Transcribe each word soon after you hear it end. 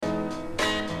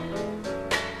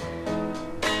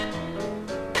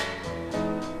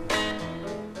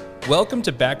Welcome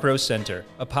to Back Row Center,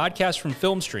 a podcast from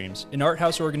FilmStreams, an art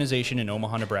house organization in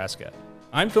Omaha, Nebraska.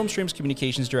 I'm FilmStreams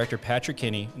Communications Director Patrick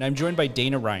Kinney, and I'm joined by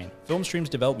Dana Ryan, FilmStreams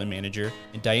Development Manager,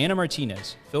 and Diana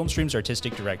Martinez, FilmStreams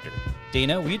Artistic Director.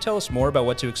 Dana, will you tell us more about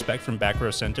what to expect from Back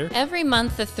Row Center? Every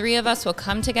month, the three of us will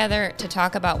come together to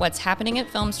talk about what's happening at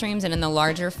FilmStreams and in the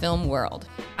larger film world.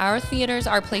 Our theaters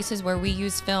are places where we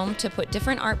use film to put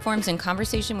different art forms in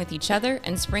conversation with each other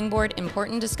and springboard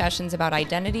important discussions about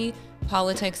identity,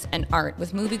 politics, and art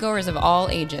with moviegoers of all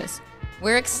ages.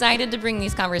 We're excited to bring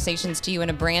these conversations to you in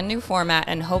a brand new format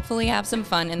and hopefully have some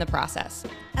fun in the process.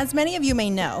 As many of you may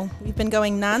know, we've been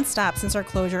going nonstop since our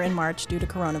closure in March due to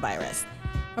coronavirus.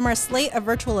 From our slate of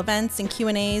virtual events and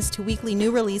Q&As to weekly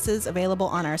new releases available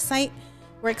on our site,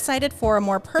 we're excited for a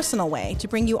more personal way to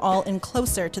bring you all in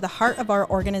closer to the heart of our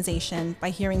organization by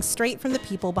hearing straight from the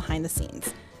people behind the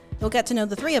scenes. You'll get to know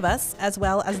the three of us, as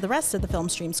well as the rest of the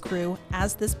FilmStreams crew,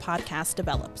 as this podcast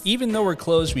develops. Even though we're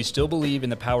closed, we still believe in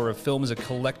the power of film as a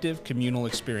collective, communal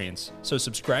experience. So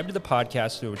subscribe to the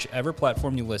podcast through whichever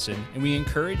platform you listen, and we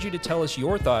encourage you to tell us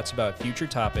your thoughts about future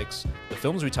topics, the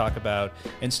films we talk about,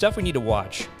 and stuff we need to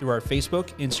watch through our Facebook,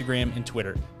 Instagram, and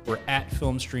Twitter. We're at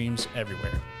FilmStreams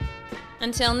everywhere.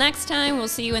 Until next time, we'll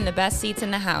see you in the best seats in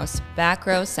the house, Back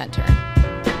Row Center.